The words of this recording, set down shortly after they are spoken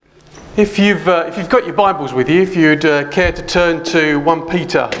If you've got your Bibles with you, if you'd care to turn to 1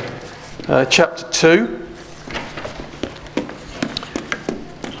 Peter chapter 2.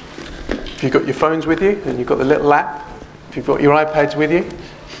 If you've got your phones with you and you've got the little app, if you've got your iPads with you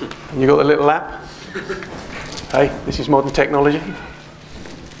and you've got the little app, hey, this is modern technology.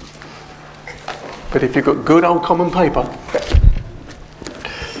 But if you've got good old common paper,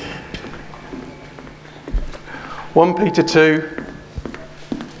 1 Peter 2,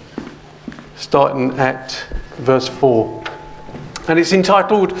 starting at verse 4. And it's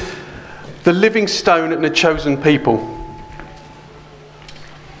entitled, The Living Stone and a Chosen People.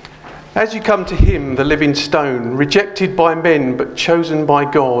 As you come to him, the living stone, rejected by men but chosen by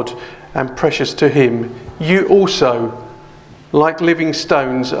God and precious to him, you also, like living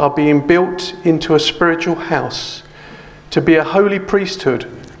stones, are being built into a spiritual house to be a holy priesthood,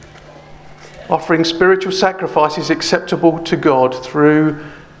 offering spiritual sacrifices acceptable to God through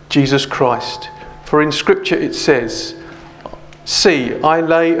Jesus Christ. For in Scripture it says, "See, I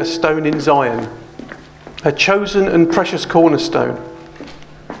lay a stone in Zion, a chosen and precious cornerstone,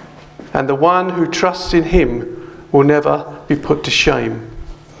 and the one who trusts in him will never be put to shame."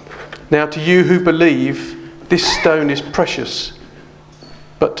 Now to you who believe, this stone is precious,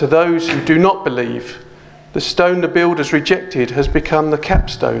 but to those who do not believe, the stone the builders rejected has become the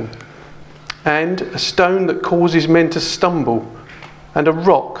capstone, and a stone that causes men to stumble, and a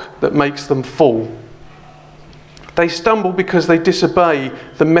rock that makes them fall. They stumble because they disobey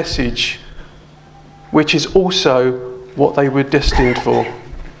the message, which is also what they were destined for.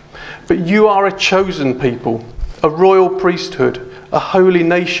 But you are a chosen people, a royal priesthood, a holy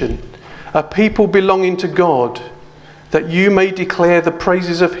nation, a people belonging to God, that you may declare the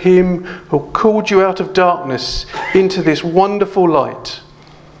praises of him who called you out of darkness into this wonderful light.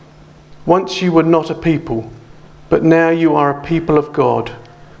 Once you were not a people, but now you are a people of God.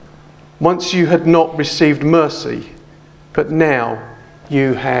 Once you had not received mercy, but now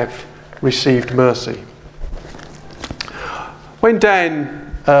you have received mercy. When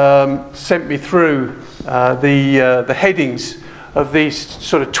Dan sent me through the headings of these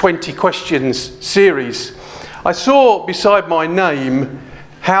sort of 20 questions series, I saw beside my name,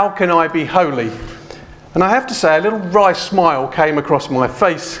 "How can I be holy?" And I have to say, a little wry smile came across my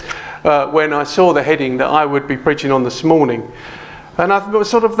face when I saw the heading that I would be preaching on this morning. And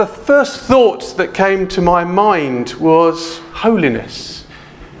sort of the first thought that came to my mind was holiness.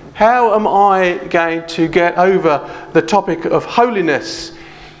 How am I going to get over the topic of holiness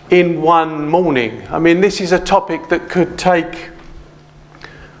in one morning? I mean, this is a topic that could take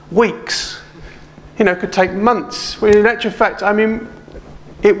weeks, could take months. Well, in actual fact, I mean,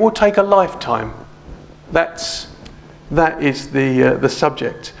 it will take a lifetime. That is the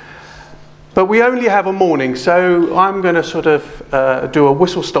subject. But we only have a morning, so I'm going to sort of do a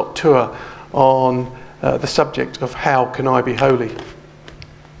whistle-stop tour on the subject of how can I be holy.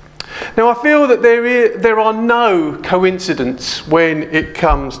 Now, I feel that there are no coincidences when it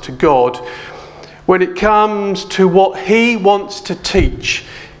comes to God, when it comes to what he wants to teach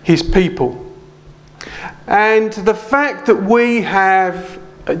his people. And the fact that we have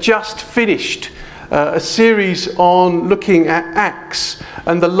just finished a series on looking at Acts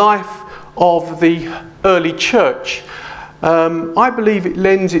and the life of the early church, I believe it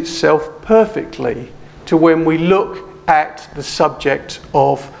lends itself perfectly to when we look at the subject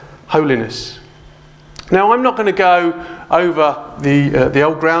of holiness. Now, I'm not going to go over the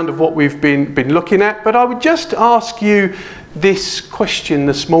old ground of what we've been looking at, but I would just ask you this question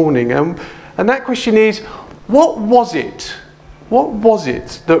this morning, and that question is, what was it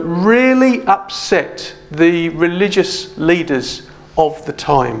that really upset the religious leaders of the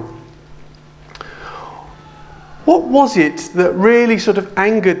time? What was it that really sort of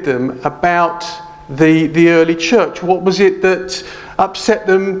angered them about the early church? What was it that upset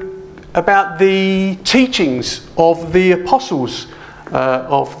them about the teachings of the apostles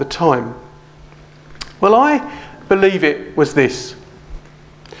of the time? Well, I believe it was this: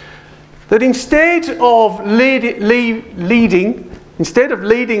 that instead of leading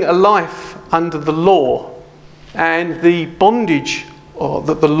a life under the law and the bondage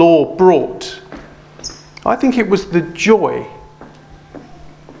that the law brought, I think it was the joy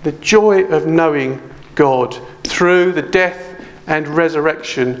of knowing God through the death and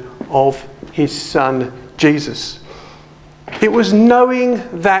resurrection of his Son, Jesus. It was knowing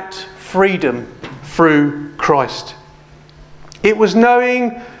that freedom through Christ. It was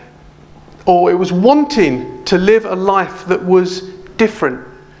knowing, or it was wanting to live a life that was different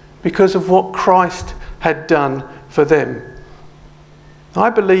because of what Christ had done for them. I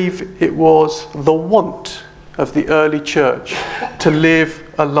believe it was the want of the early church to live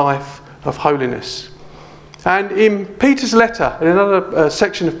a life of holiness. And in Peter's letter, in another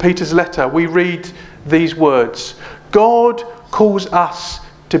section of Peter's letter, we read these words: God calls us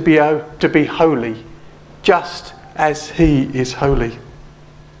to be holy, just as he is holy.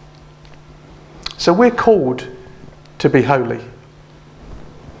 So we're called to be holy.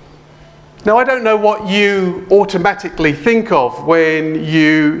 Now, I don't know what you automatically think of when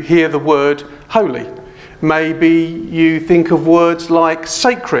you hear the word holy. Maybe you think of words like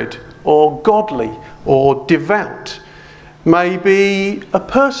sacred or godly or devout. Maybe a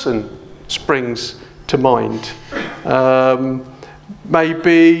person springs to mind.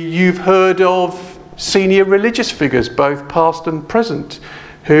 Maybe you've heard of senior religious figures, both past and present,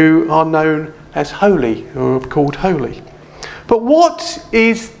 who are known as holy, who are called holy. But what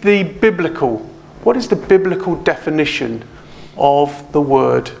is the biblical definition of the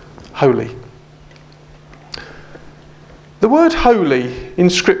word holy? The word holy in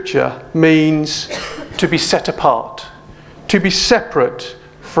Scripture means to be set apart, to be separate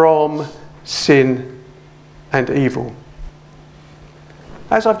from sin and evil.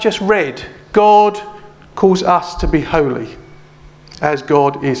 As I've just read, God calls us to be holy, as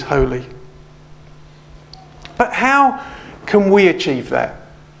God is holy. But how can we achieve that?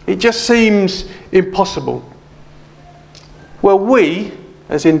 It just seems impossible. Well, we,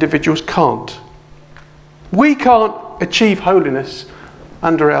 as individuals, can't. We can't achieve holiness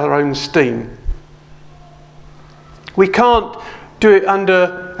under our own steam. We can't do it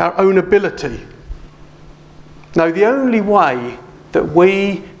under our own ability. No, the only way that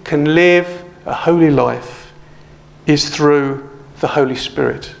we can live a holy life is through the Holy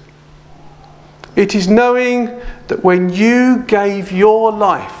Spirit. It is knowing that when you gave your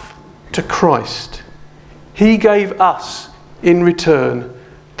life to Christ, he gave us in return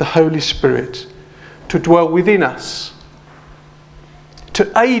the Holy Spirit to dwell within us, to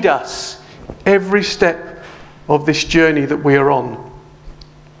aid us every step of this journey that we are on.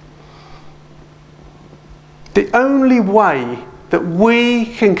 The only way that we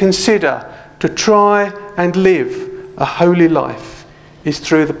can consider to try and live a holy life is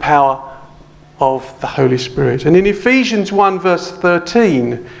through the power of the Holy Spirit. And in Ephesians 1 verse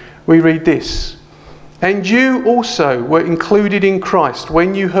 13 we read this: "And you also were included in Christ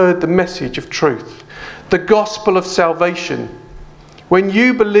when you heard the message of truth, the gospel of salvation. When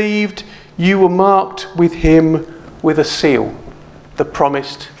you believed, you were marked with him with a seal, the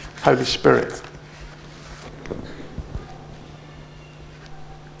promised Holy Spirit."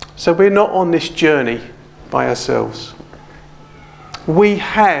 So we're not on this journey by ourselves. We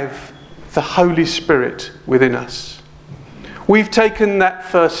have the Holy Spirit within us. We've taken that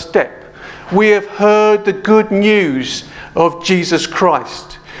first step. We have heard the good news of Jesus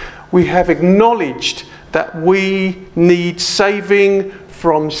Christ. We have acknowledged that we need saving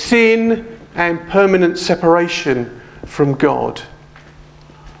from sin and permanent separation from God.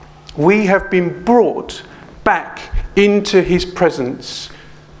 We have been brought back into his presence,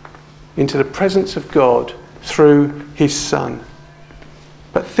 into the presence of God through his Son.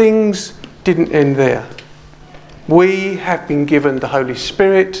 But things didn't end there. We have been given the Holy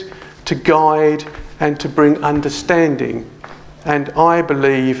Spirit to guide and to bring understanding, and I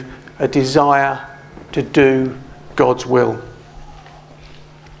believe a desire to do God's will.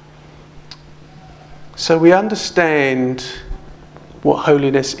 So we understand what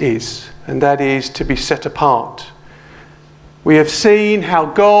holiness is, and that is to be set apart. We have seen how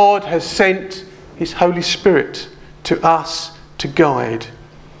God has sent his Holy Spirit to us to guide.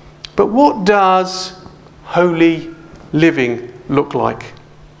 But what does holy living look like?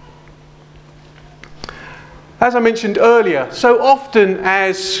 As I mentioned earlier, so often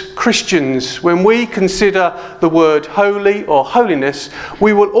as Christians, when we consider the word holy or holiness,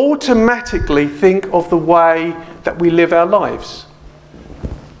 we will automatically think of the way that we live our lives.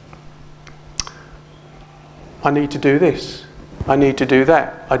 I need to do this. I need to do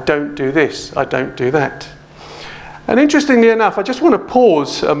that. I don't do this. I don't do that. And interestingly enough, I just want to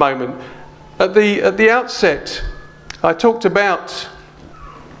pause a moment. At the outset, I talked about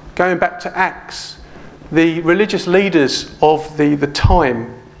going back to Acts, the religious leaders of the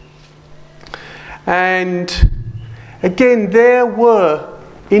time. And again, there were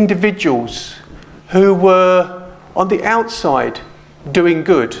individuals who were on the outside doing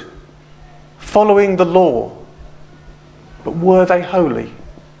good, following the law. But were they holy?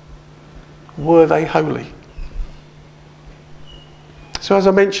 Were they holy? So as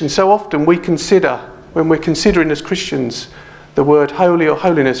I mentioned, so often we consider, when we're considering as Christians the word holy or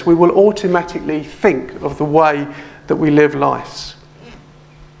holiness, we will automatically think of the way that we live lives.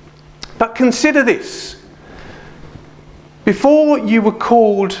 But consider this. Before you were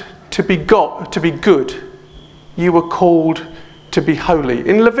called to be good. You were called to be holy.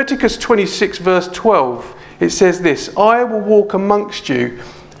 In Leviticus 26 verse 12, it says this: I will walk amongst you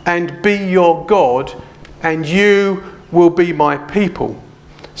and be your God, and you will be my people.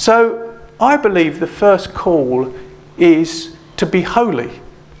 So I believe the first call is to be holy.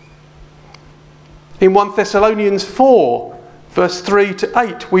 In 1 Thessalonians 4 verse 3 to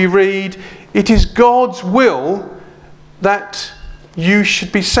 8 we read, it is God's will that you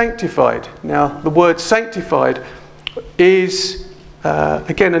should be sanctified. Now the word sanctified is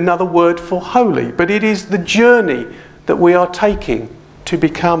again another word for holy, but it is the journey that we are taking to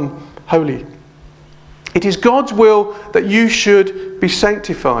become holy. It is God's will that you should be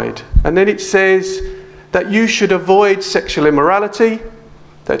sanctified. And then it says that you should avoid sexual immorality,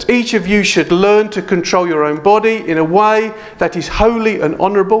 that each of you should learn to control your own body in a way that is holy and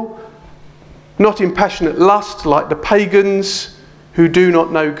honourable, not in passionate lust like the pagans who do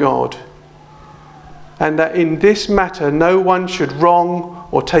not know God. And that in this matter no one should wrong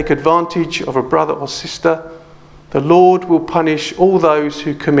or take advantage of a brother or sister. The Lord will punish all those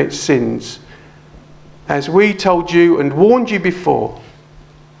who commit sins, as we told you and warned you before.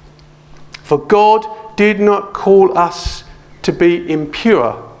 For God did not call us to be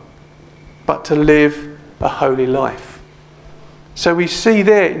impure, but to live a holy life. So we see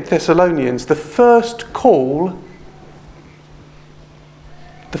there in Thessalonians the first call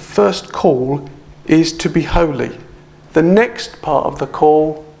is to be holy. The next part of the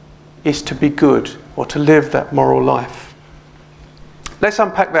call is to be good, or to live that moral life. Let's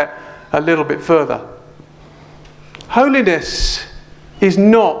unpack that a little bit further. Holiness is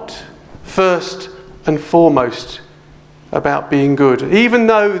not first and foremost about being good. Even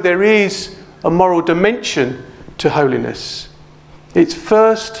though there is a moral dimension to holiness, it's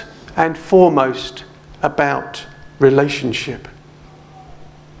first and foremost about relationship.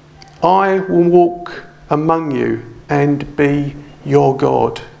 I will walk among you and be your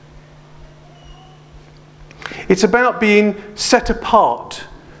God. It's about being set apart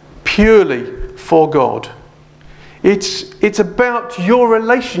purely for God. It's about your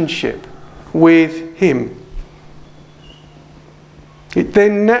relationship with Him. It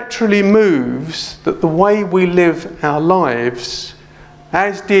then naturally moves that the way we live our lives,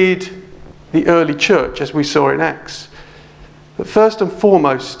 as did the early church, as we saw in Acts, that first and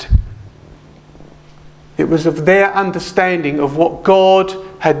foremost, it was of their understanding of what God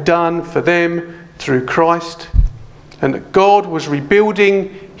had done for them through Christ, and that God was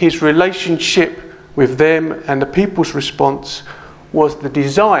rebuilding His relationship with them, and the people's response was the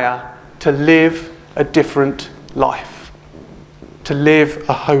desire to live a different life, to live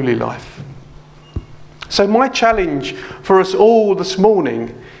a holy life. So my challenge for us all this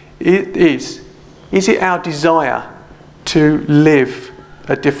morning is it our desire to live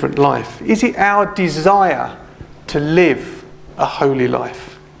a different life? Is it our desire to live a holy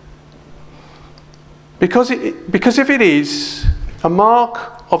life? Because if it is, a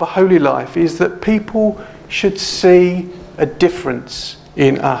mark of a holy life is that people should see a difference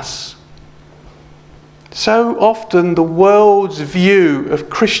in us. So often the world's view of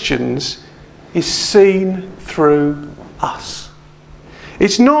Christians is seen through us.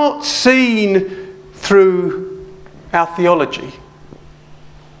 It's not seen through our theology.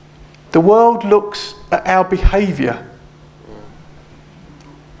 The world looks at our behaviour.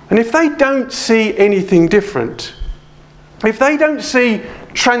 And if they don't see anything different, if they don't see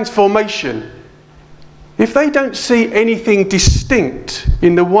transformation, if they don't see anything distinct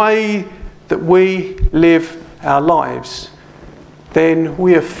in the way that we live our lives, then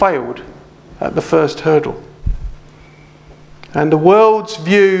we have failed at the first hurdle. And the world's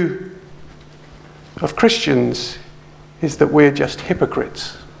view of Christians is that we're just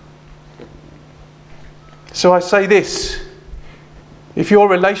hypocrites. So I say this: if your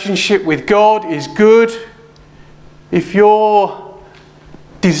relationship with God is good, if your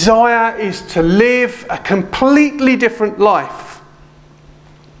desire is to live a completely different life,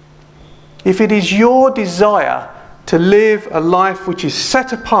 if it is your desire to live a life which is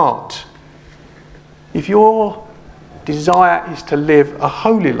set apart, if your desire is to live a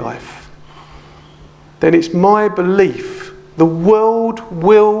holy life, then it's my belief the world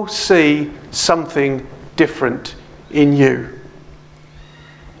will see something different in you.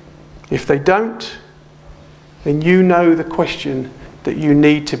 If they don't, then you know the question that you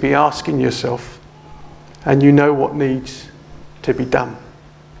need to be asking yourself, and you know what needs to be done.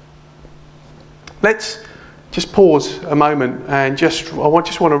 Let's just pause a moment and just want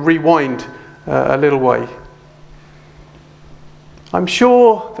to rewind a little way. I'm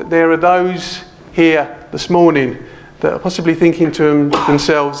sure that there are those here this morning that are possibly thinking to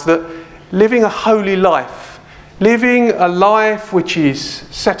themselves that living a holy life, living a life which is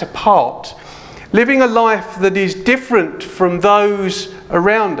set apart, living a life that is different from those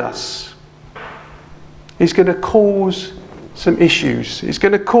around us, is going to cause some issues. It's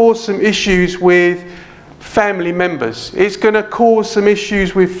going to cause some issues with family members. It's going to cause some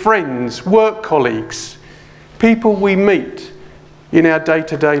issues with friends, work colleagues, people we meet in our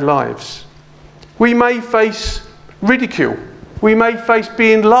day-to-day lives. We may face ridicule. We may face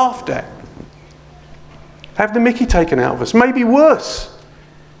being laughed at. Have the mickey taken out of us. Maybe worse.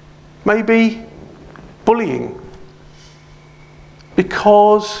 Maybe bullying.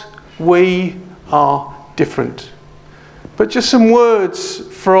 Because we are different. But just some words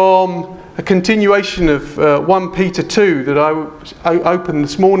from a continuation of 1 Peter 2 that I opened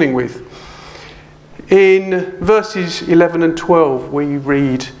this morning with. In verses 11 and 12 we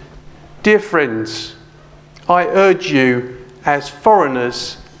read, "Dear friends, I urge you as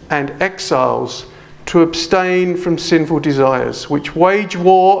foreigners and exiles to abstain from sinful desires which wage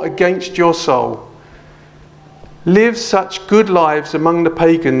war against your soul. Live such good lives among the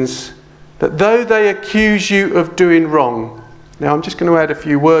pagans that though they accuse you of doing wrong," now I'm just going to add a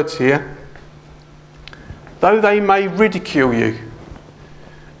few words here, "though they may ridicule you,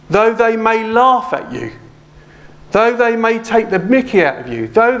 though they may laugh at you, though they may take the mickey out of you,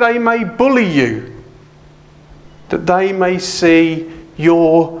 though they may bully you, that they may see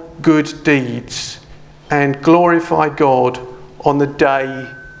your good deeds and glorify God on the day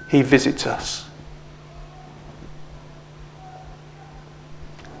he visits us."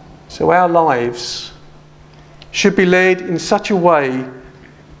 So our lives should be led in such a way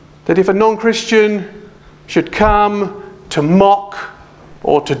that if a non-Christian should come to mock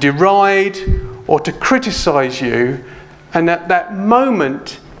or to deride or to criticise you, and at that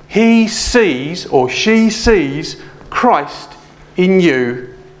moment he sees or she sees Christ in you,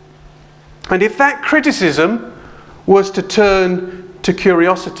 and if that criticism was to turn to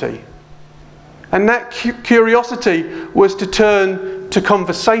curiosity, and that curiosity was to turn to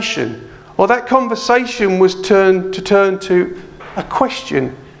conversation, or that conversation was to turn to a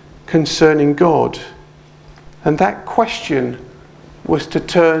question concerning God, and that question was to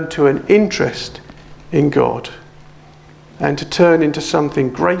turn to an interest in God and to turn into something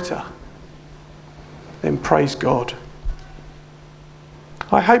greater, then praise God.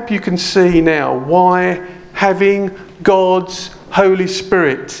 I hope you can see now why having God's Holy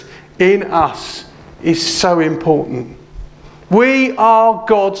Spirit in us is so important. We are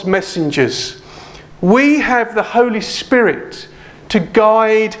God's messengers. We have the Holy Spirit to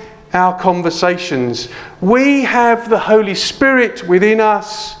guide our conversations. We have the Holy Spirit within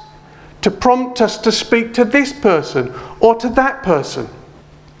us to prompt us to speak to this person or to that person.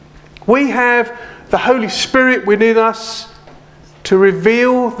 We have the Holy Spirit within us to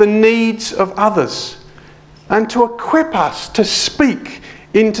reveal the needs of others and to equip us to speak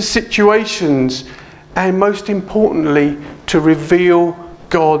into situations, and most importantly, to reveal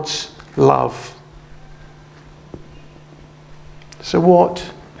God's love. So what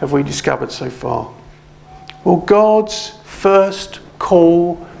have we discovered so far? Well, God's first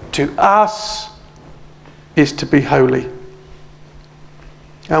call to us is to be holy.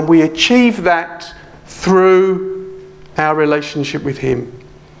 And we achieve that through our relationship with Him.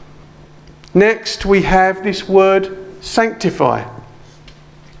 Next, we have this word sanctify,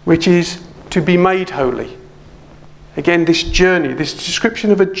 which is to be made holy. Again, this journey, this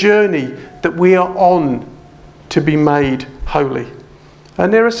description of a journey that we are on to be made holy.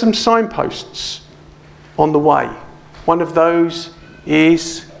 And there are some signposts on the way. One of those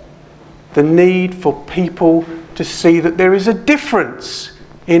is the need for people to see that there is a difference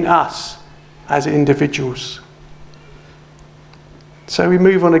in us as individuals. So we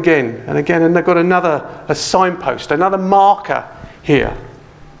move on again, and I've got a signpost, another marker here.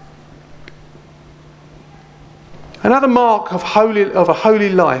 Another mark of a holy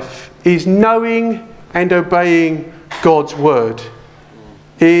life is knowing and obeying God's word.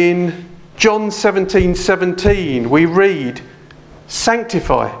 In John 17:17 we read,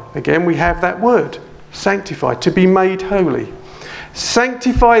 sanctify. Again, we have that word, sanctify, to be made holy.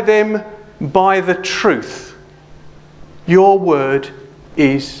 Sanctify them by the truth. Your word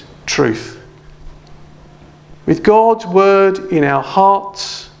is truth. With God's word in our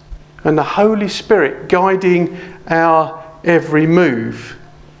hearts and the Holy Spirit guiding our every move,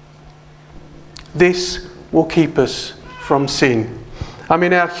 this will keep us from sin. I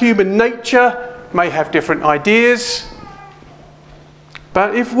mean, our human nature may have different ideas,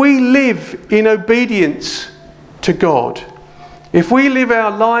 but if we live in obedience to God, if we live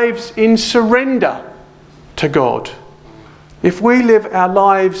our lives in surrender to God, if we live our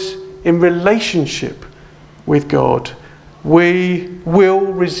lives in relationship with God, we will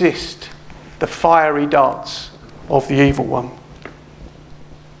resist the fiery darts of the evil one.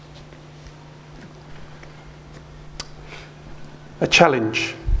 A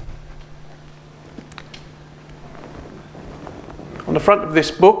challenge. On the front of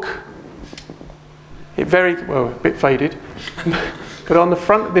this book, a bit faded, but on the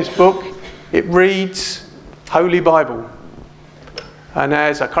front of this book, it reads Holy Bible. And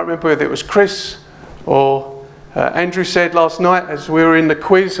as I can't remember whether it was Chris or Andrew said last night as we were in the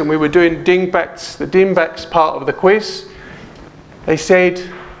quiz and we were doing the dingbats part of the quiz, they said,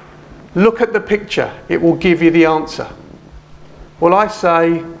 look at the picture, it will give you the answer. Well, I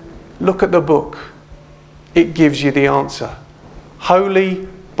say, look at the book, it gives you the answer. Holy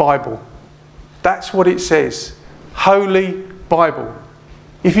Bible. That's what it says. Holy Bible.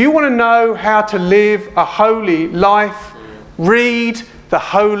 If you want to know how to live a holy life, read the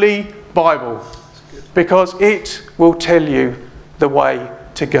Holy Bible, because it will tell you the way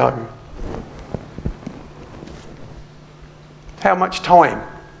to go. How much time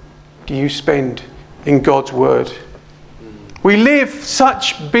do you spend in God's Word? We live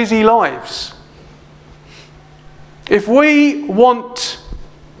such busy lives. If we want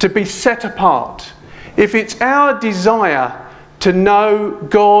to be set apart, if it's our desire to know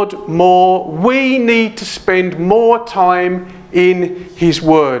God more, we need to spend more time in His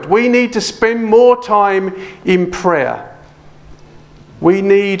Word. We need to spend more time in prayer. We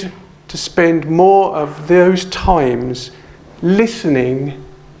need to spend more of those times listening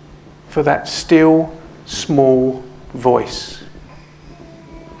for that still, small voice.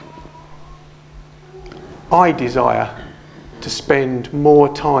 I desire to spend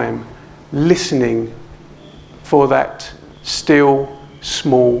more time listening for that still,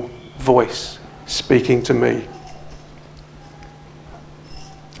 small voice speaking to me.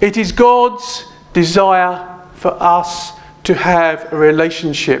 It is God's desire for us to have a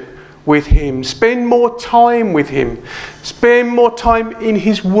relationship with Him. Spend more time with Him. Spend more time in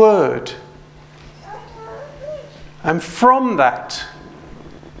His Word. And from that,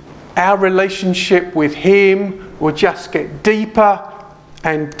 our relationship with Him will just get deeper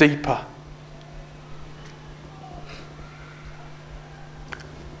and deeper.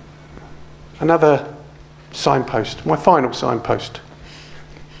 Another signpost, my final signpost,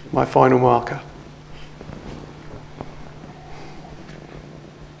 my final marker.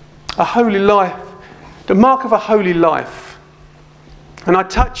 A holy life, the mark of a holy life. And I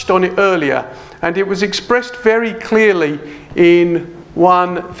touched on it earlier, and it was expressed very clearly in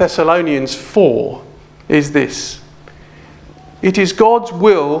 1 Thessalonians 4, is this. It is God's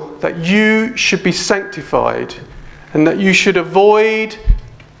will that you should be sanctified and that you should avoid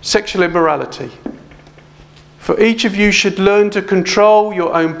sexual immorality. For each of you should learn to control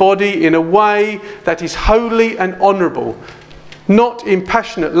your own body in a way that is holy and honourable, not in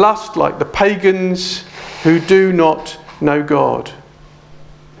passionate lust like the pagans who do not know God.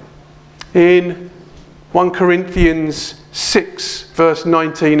 In 1 Corinthians 6, verse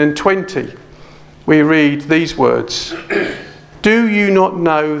 19 and 20, we read these words. Do you not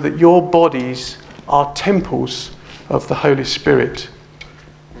know that your bodies are temples of the Holy Spirit,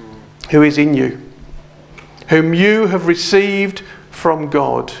 who is in you, whom you have received from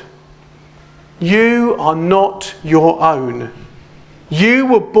God? You are not your own. You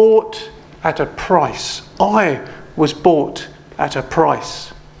were bought at a price. I was bought at a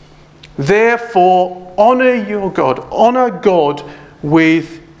price. Therefore, honour God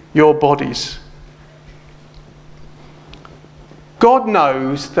with your bodies. God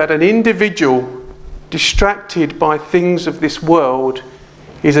knows that an individual distracted by things of this world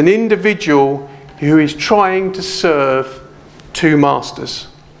is an individual who is trying to serve two masters.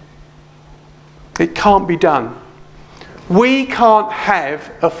 It can't be done. We can't have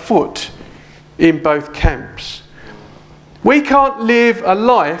a foot in both camps. We can't live a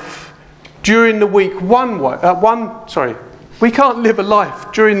life during the week we can't live a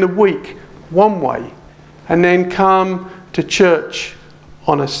life during the week one way and then come to church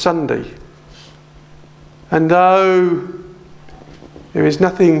on a Sunday. And though there is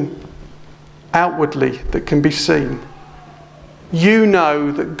nothing outwardly that can be seen, you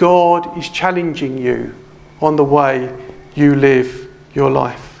know that God is challenging you on the way you live your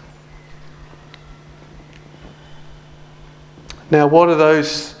life. Now, what are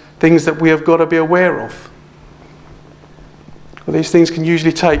those things that we have got to be aware of? Well, these things can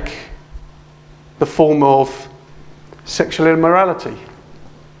usually take the form of sexual immorality,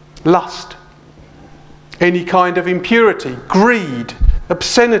 lust, any kind of impurity, greed,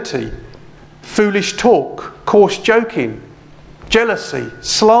 obscenity, foolish talk, coarse joking, jealousy,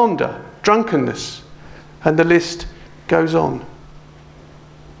 slander, drunkenness, and the list goes on.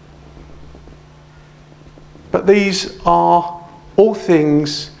 But these are all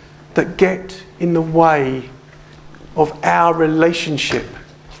things that get in the way of our relationship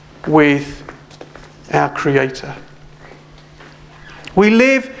with our Creator. We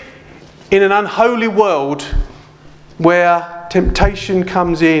live in an unholy world where temptation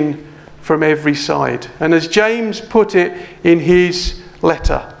comes in from every side. And as James put it in his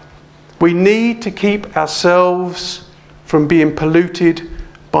letter, we need to keep ourselves from being polluted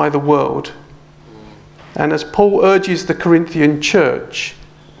by the world. And as Paul urges the Corinthian church,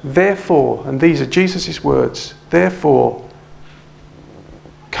 therefore, and these are Jesus' words, therefore,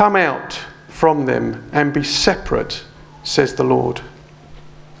 come out from them and be separate, says the Lord.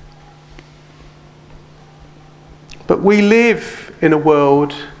 But we live in a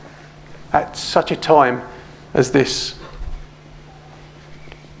world at such a time as this.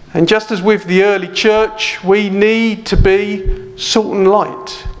 And just as with the early church, we need to be salt and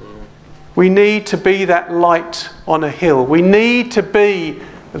light. We need to be that light on a hill. We need to be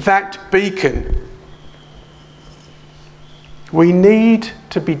that beacon. We need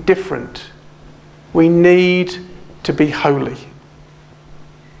to be different. We need to be holy.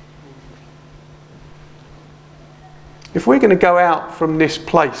 If we're going to go out from this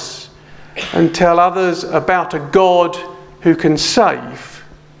place and tell others about a God who can save,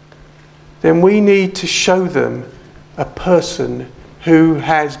 then we need to show them a person who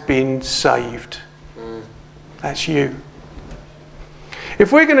has been saved. That's you.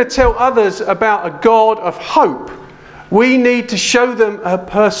 If we're going to tell others about a God of hope, we need to show them a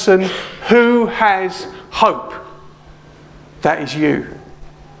person who has hope. That is you.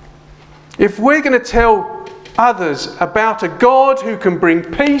 If we're going to tell others about a God who can bring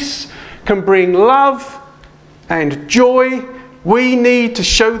peace, can bring love and joy, we need to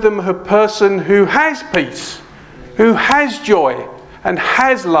show them a person who has peace, who has joy and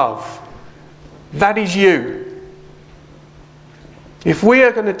has love. That is you. If we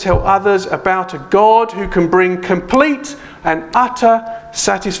are going to tell others about a God who can bring complete and utter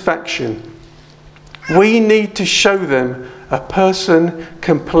satisfaction, we need to show them a person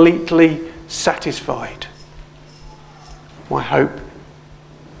completely satisfied. My hope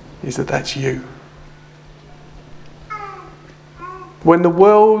is that that's you. When the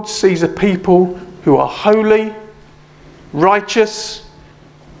world sees a people who are holy, righteous,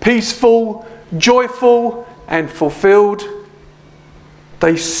 peaceful, joyful, and fulfilled,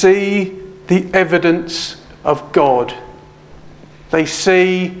 they see the evidence of God. They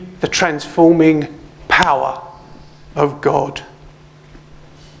see the transforming power of God.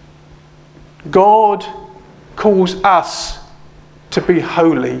 God calls us to be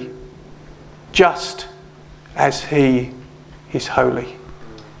holy just as He is holy.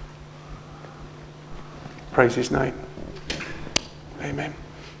 Praise His name. Amen.